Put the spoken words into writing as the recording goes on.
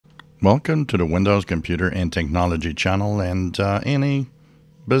Welcome to the Windows Computer and Technology channel, and in a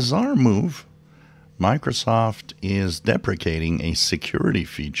bizarre move, Microsoft is deprecating a security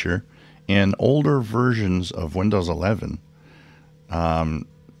feature in older versions of Windows 11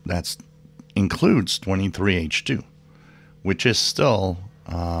 that includes 23H2, which is still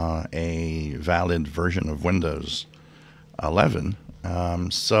a valid version of Windows 11.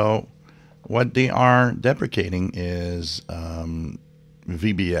 So what they are deprecating is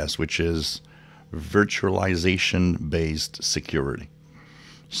VBS, which is virtualization-based security.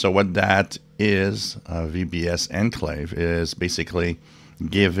 So what that is, VBS Enclave, is basically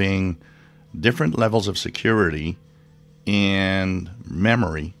giving different levels of security and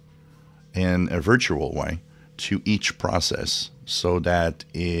memory in a virtual way to each process so that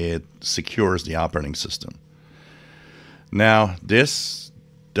it secures the operating system. Now, this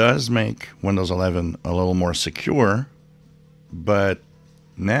does make Windows 11 a little more secure, but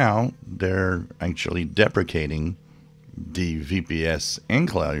now they're actually deprecating the VBS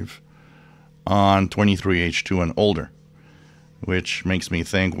Enclave on 23H2 and older, which makes me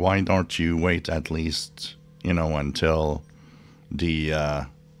think, why don't you wait at least, until the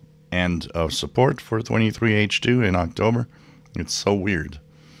end of support for 23H2 in October? It's so weird.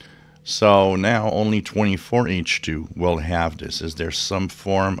 So now only 24H2 will have this. Is there some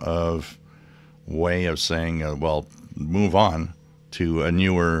form of way of saying, well, move on to a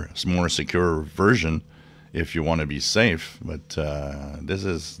newer, more secure version if you want to be safe? But this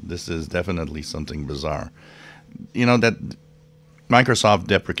is definitely something bizarre. That Microsoft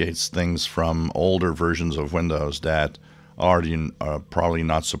deprecates things from older versions of Windows that are probably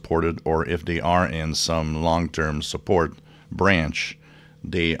not supported, or if they are in some long-term support branch,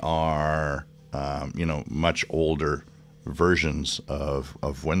 they are much older versions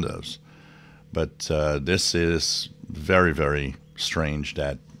of Windows. But this is very, very strange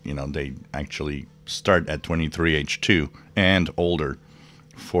that they actually start at 23H2 and older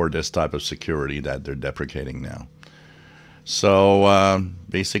for this type of security that they're deprecating now. So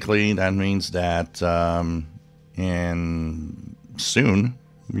basically that means that soon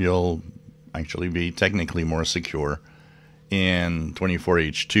you'll actually be technically more secure in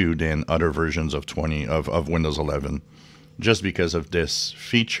 24H2 than other versions of Windows 11, just because of this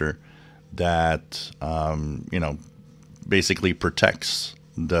feature that basically protects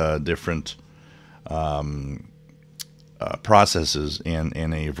the different processes in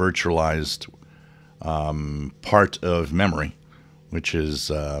a virtualized part of memory, which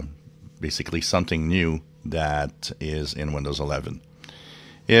is basically something new that is in Windows 11.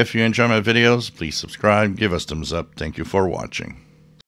 If you enjoy my videos, please subscribe, give us thumbs up. Thank you for watching.